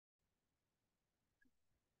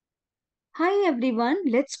Hi everyone,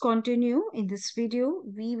 let's continue. In this video,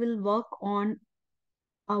 we will work on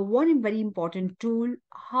one very important tool,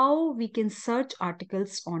 how we can search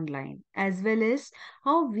articles online, as well as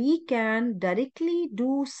how we can directly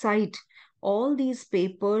do cite all these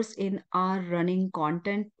papers in our running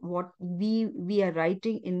content, what we are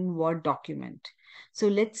writing in Word document. So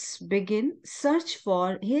let's begin. Search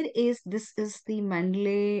for, this is the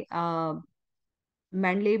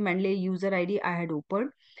Mendeley user ID I had opened.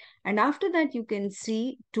 And after that, you can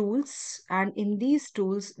see tools. And in these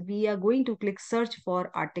tools, we are going to click search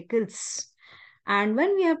for articles. And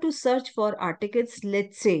when we have to search for articles,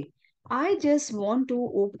 let's say, I just want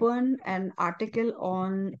to open an article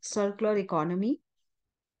on circular economy.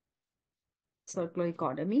 Circular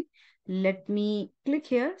economy. Let me click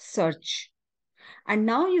here, search. And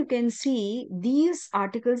now you can see these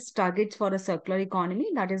articles targets for a circular economy,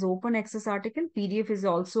 that is open access article. PDF is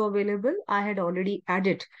also available. I had already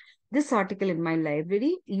added this article in my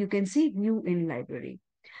library. You can see view in library.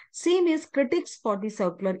 Same is critics for the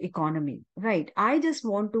circular economy, right? I just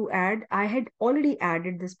want to add, I had already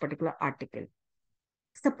added this particular article.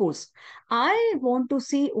 Suppose I want to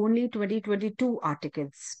see only 2022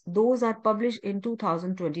 articles. Those are published in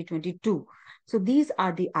 2022. So these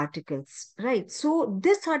are the articles, right? So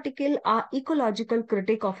this article are ecological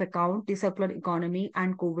critic of account, the circular economy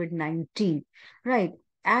and COVID-19, right?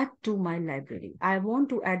 Add to my library. I want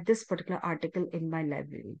to add this particular article in my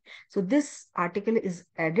library. So this article is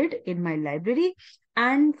added in my library.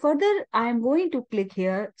 And further, I am going to click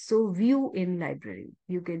here. So view in library.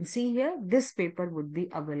 You can see here, this paper would be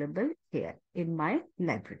available here in my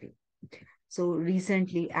library. So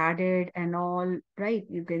recently added and all, right?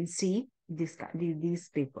 You can see these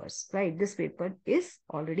papers, right? This paper is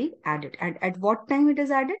already added. And at what time it is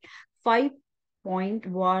added?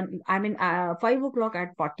 5.1, 5 o'clock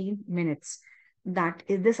at 14 minutes. That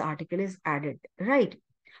is, this article is added, right?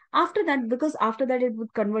 After that, because after that it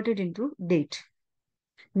would convert it into date.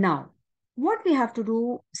 Now, what we have to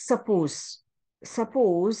do, suppose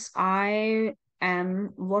I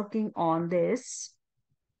am working on this.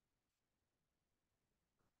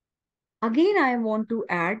 Again, I want to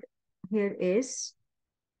add, here is,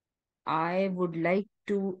 I would like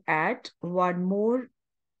to add one more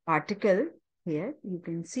article here. You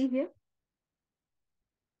can see here.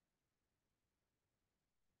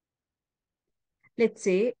 Let's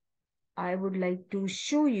say I would like to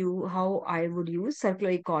show you how I would use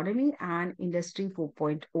circular economy and industry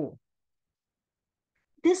 4.0.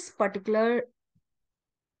 This particular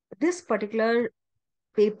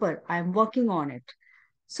paper, I'm working on it.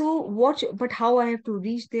 So but how I have to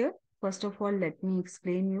reach there? First of all, let me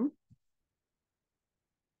explain you.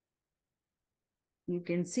 You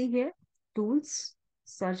can see here, tools,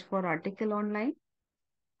 search for article online.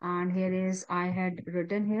 And here is, I had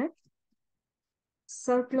written here,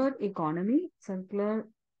 circular economy, circular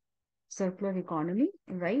economy,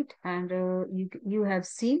 right? And you have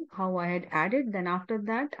seen how I had added. Then after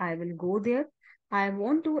that, I will go there. I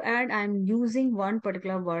want to add, I'm using one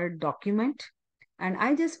particular Word document. And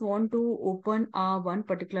I just want to open one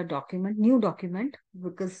particular document, new document,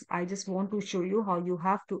 because I just want to show you how you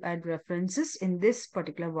have to add references in this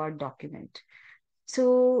particular Word document.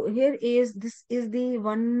 So here is, this is the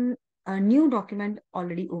one new document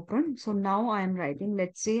already open. So now I am writing,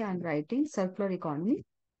 let's say I'm writing circular economy.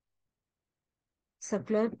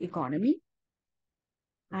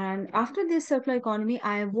 And after this circular economy,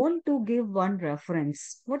 I want to give one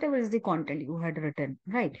reference, whatever is the content you had written,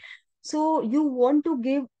 right? So you want to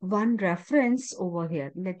give one reference over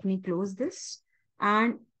here. Let me close this.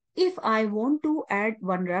 And if I want to add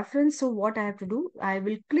one reference, so what I have to do, I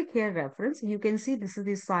will click here reference. You can see this is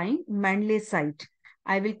the sign, Mendeley site.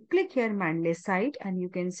 I will click here Mendeley site, and you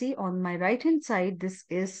can see on my right hand side, this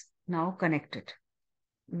is now connected.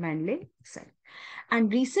 Mendeley site.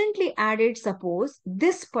 And recently added, suppose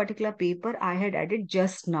this particular paper I had added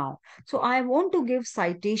just now. So I want to give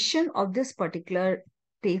citation of this particular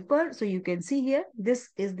paper. So you can see here, this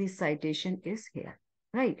is the citation is here,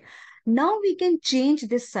 right? Now we can change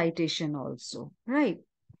this citation also, right?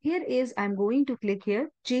 Here is, I'm going to click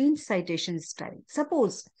here, change citation style.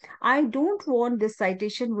 Suppose I don't want this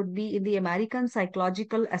citation would be in the American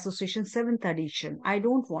Psychological Association 7th edition. I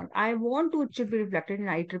want to, it should be reflected in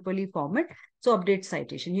IEEE format. So update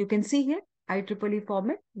citation. You can see here, IEEE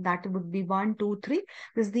format, that would be 1, 2, 3.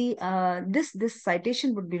 This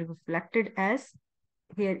citation would be reflected as,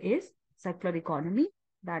 here is circular economy.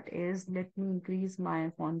 That is, let me increase my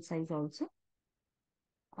font size also.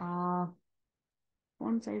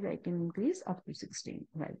 Font size I can increase up to 16.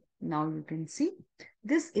 Well, now you can see,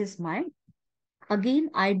 this is my, again,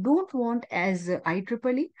 I don't want as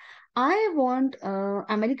IEEE. I want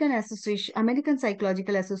American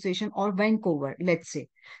Psychological Association or Vancouver, let's say.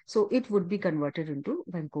 So it would be converted into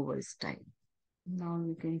Vancouver style. Now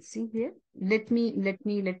you can see here. Let me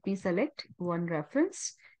select one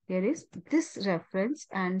reference. Here is this reference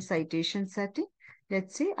and citation setting.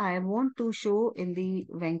 Let's say I want to show in the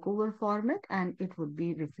Vancouver format and it would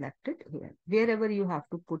be reflected here, wherever you have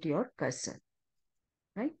to put your cursor,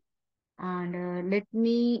 right? And let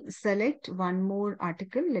me select one more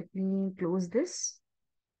article. Let me close this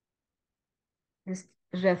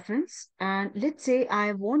reference. And let's say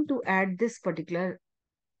I want to add this particular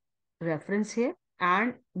reference here.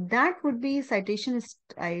 And that would be citation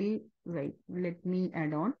style. Right. Let me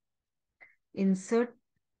add on. Insert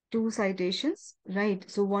two citations. Right.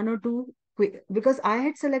 So one or two, because I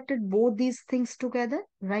had selected both these things together.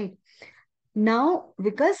 Right. Now,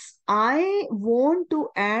 because I want to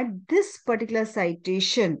add this particular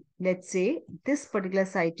citation, let's say this particular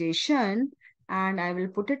citation, and I will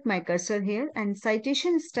put it my cursor here. And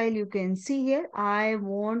citation style, you can see here, I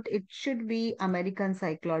want it should be American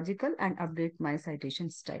Psychological and update my citation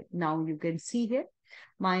style. Now you can see here,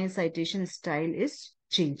 my citation style is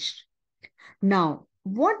changed. Now,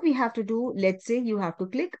 what we have to do, let's say you have to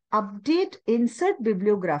click update insert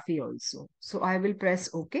bibliography also. So I will press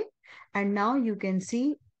OK. And now you can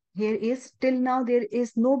see here is till now there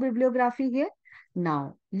is no bibliography here.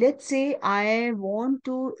 Now, let's say I want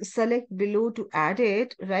to select below to add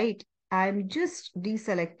it, right? I'm just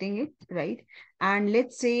deselecting it, right? And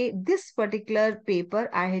let's say this particular paper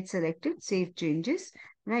I had selected, save changes,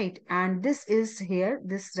 right? And this is here,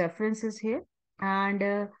 this reference is here.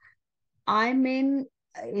 And I mean,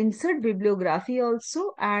 insert bibliography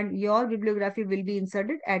also, and your bibliography will be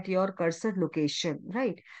inserted at your cursor location,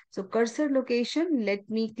 right? So cursor location, let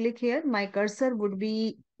me click here. My cursor would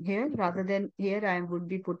be here rather than here. I would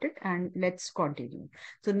be put it, and let's continue.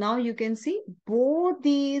 So now you can see both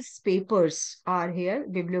these papers are here.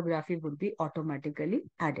 Bibliography would be automatically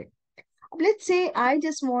added. Let's say I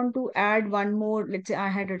just want to add one more. Let's say I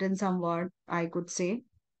had written some word. I could say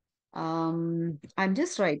I'm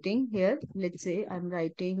just writing here. Let's say I'm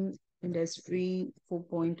writing industry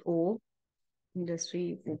 4.0,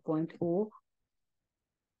 industry 4.0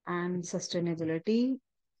 and sustainability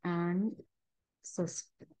and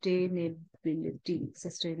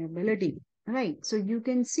sustainability. Right. So you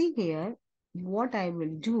can see here what I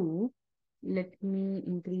will do. Let me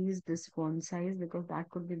increase this font size because that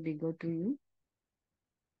could be bigger to you.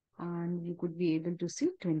 And you could be able to see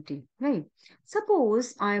 20, right?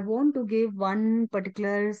 Suppose I want to give one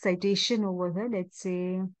particular citation over here. Let's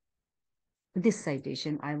say this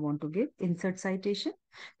citation I want to give, insert citation.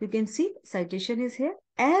 You can see citation is here,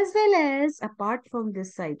 as well as apart from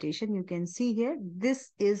this citation, you can see here,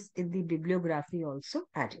 this is in the bibliography also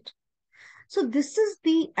added. So this is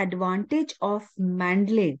the advantage of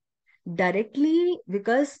Mendeley directly,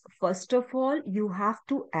 because first of all, you have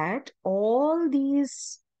to add all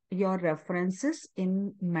these your references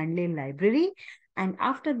in Mendeley library. And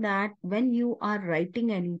after that, when you are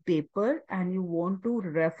writing any paper and you want to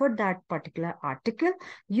refer that particular article,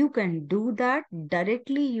 you can do that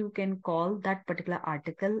directly. You can call that particular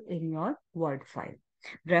article in your Word file.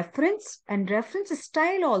 Reference and reference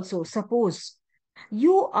style also. Suppose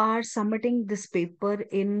you are submitting this paper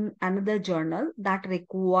in another journal that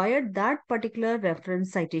required that particular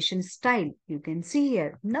reference citation style. You can see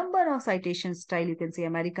here number of citation style. You can see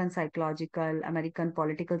American Psychological, American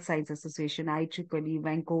Political Science Association, IEEE,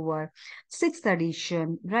 Vancouver, 6th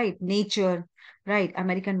edition, right? Nature, right?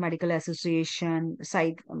 American Medical Association,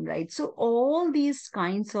 site, right? So all these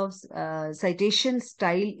kinds of citation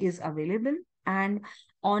style is available, and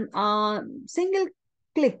on a single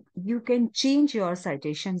click, you can change your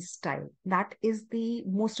citation style. That is the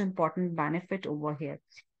most important benefit over here.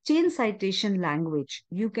 Change citation language.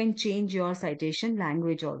 You can change your citation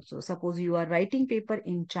language also. Suppose you are writing paper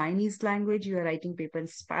in Chinese language, you are writing paper in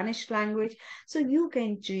Spanish language. So you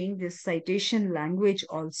can change this citation language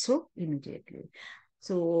also immediately.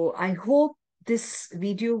 So I hope this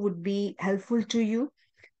video would be helpful to you,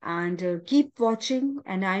 and keep watching,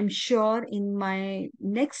 and I'm sure in my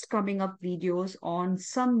next coming up videos on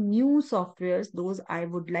some new softwares, those I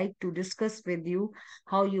would like to discuss with you,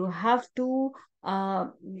 how you have to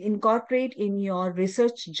incorporate in your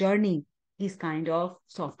research journey these kind of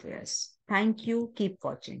softwares. Thank you. Keep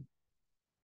watching.